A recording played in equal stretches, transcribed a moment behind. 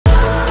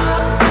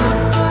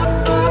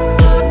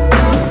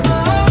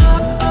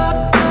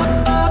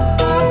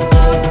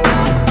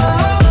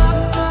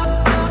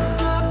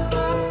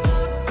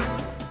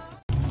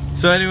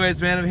So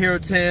anyways, man, I'm here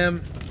with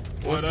Tim.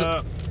 What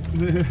up?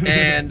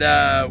 And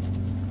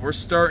we're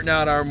starting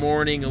out our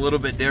morning a little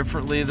bit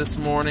differently this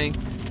morning.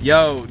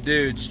 Yo,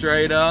 dude,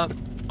 straight up,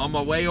 on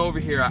my way over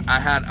here, I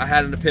had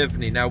an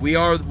epiphany. Now we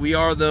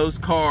are those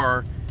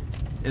car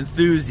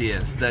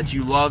enthusiasts that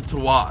you love to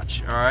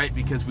watch, all right?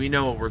 Because we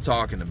know what we're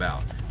talking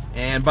about.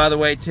 And by the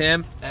way,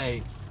 Tim,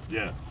 hey,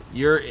 yeah,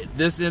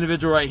 this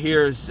individual right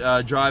here is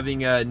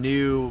driving a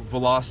new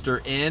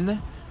Veloster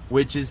N,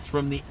 which is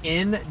from the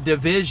N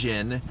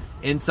division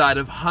inside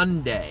of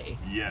Hyundai.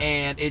 Yes.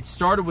 And it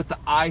started with the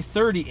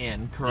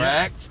i30N,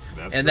 correct?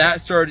 Yes, and right.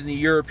 that started in the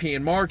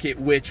European market,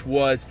 which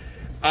was,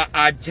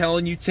 I'm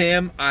telling you,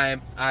 Tim, I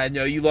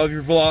know you love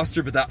your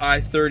Veloster, but the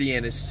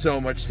i30N is so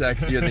much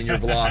sexier than your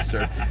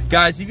Veloster.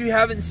 Guys, if you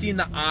haven't seen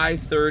the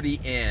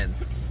i30N,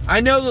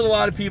 I know that a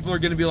lot of people are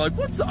going to be like,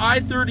 what's the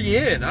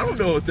i30N? I don't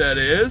know what that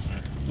is.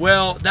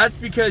 Well, that's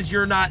because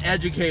you're not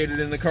educated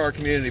in the car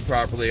community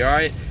properly, all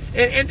right?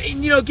 And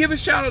you know, give a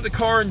shout out to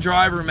Car and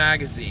Driver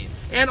magazine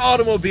and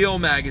Automobile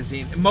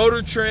magazine,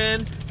 Motor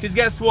Trend, because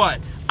guess what?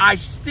 I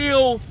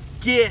still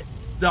get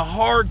the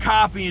hard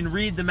copy and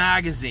read the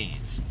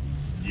magazines.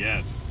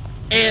 Yes.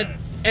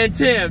 And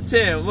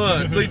Tim,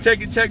 look,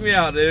 check me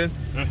out, dude.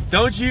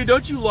 Don't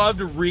you love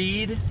to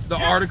read the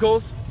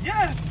articles?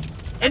 Yes.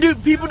 And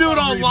dude, people do it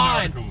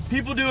online.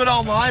 People do it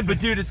online,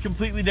 but dude, it's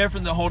completely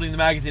different than holding the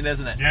magazine,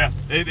 isn't it? Yeah,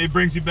 it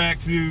brings you back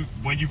to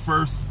when you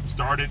first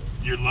started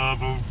your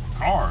love of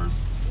cars.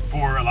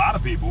 For a lot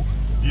of people,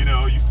 you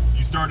know, you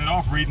started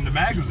off reading the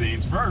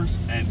magazines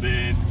first, and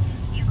then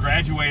you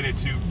graduated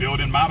to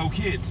building model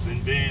kits,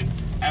 and then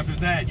after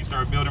that you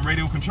started building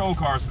radio control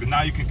cars, because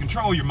now you can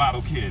control your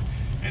model kit.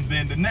 And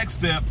then the next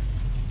step,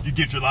 you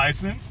get your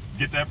license,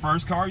 get that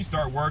first car, you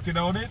start working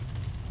on it,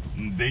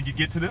 and then you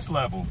get to this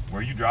level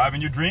where you're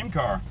driving your dream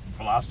car,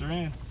 Veloster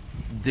N.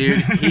 Dude,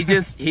 he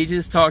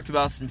just talked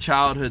about some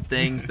childhood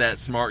things that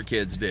smart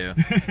kids do.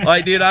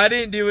 Like, dude, I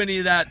didn't do any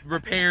of that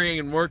repairing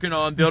and working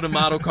on building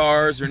model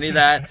cars or any of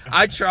that.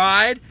 I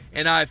tried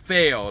and I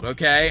failed,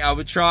 okay? I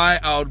would try,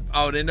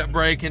 I would end up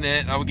breaking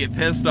it, I would get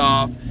pissed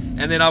off,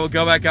 and then I would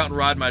go back out and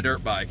ride my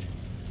dirt bike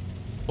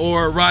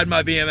or ride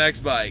my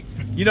BMX bike.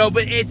 You know,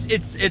 but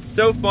it's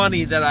so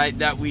funny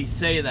that we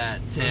say that,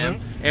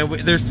 Tim. And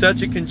there's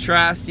such a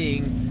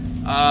contrasting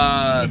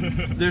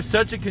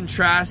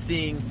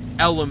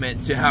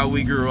element to how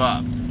we grew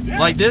up. Yeah.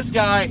 Like, this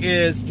guy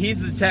he's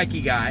the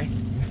techie guy,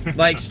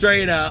 like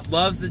straight up,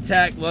 loves the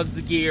tech, loves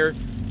the gear.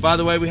 By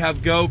the way, we have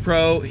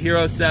GoPro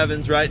Hero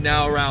 7s right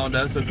now around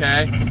us,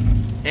 okay?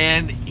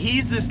 And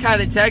he's this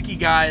kind of techie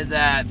guy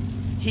that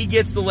he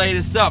gets the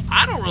latest stuff.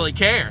 I don't really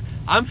care.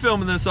 I'm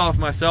filming this off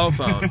my cell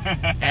phone,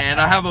 and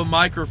I have a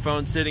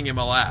microphone sitting in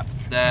my lap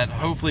that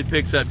hopefully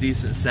picks up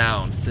decent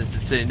sound since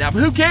it's sitting down.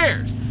 But who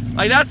cares?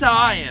 Like, that's how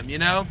I am, you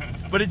know?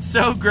 But it's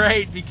so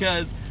great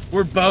because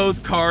we're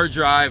both car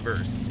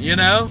drivers, you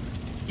know?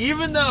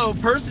 Even though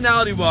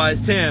personality-wise,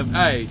 Tim,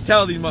 hey,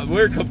 tell these,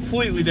 we're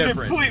completely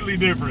different. Completely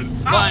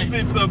different. Like,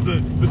 Opposites of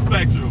the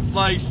spectrum.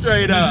 Like,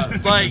 straight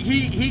up. Like,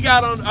 he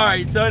got on, all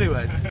right, so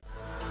anyways,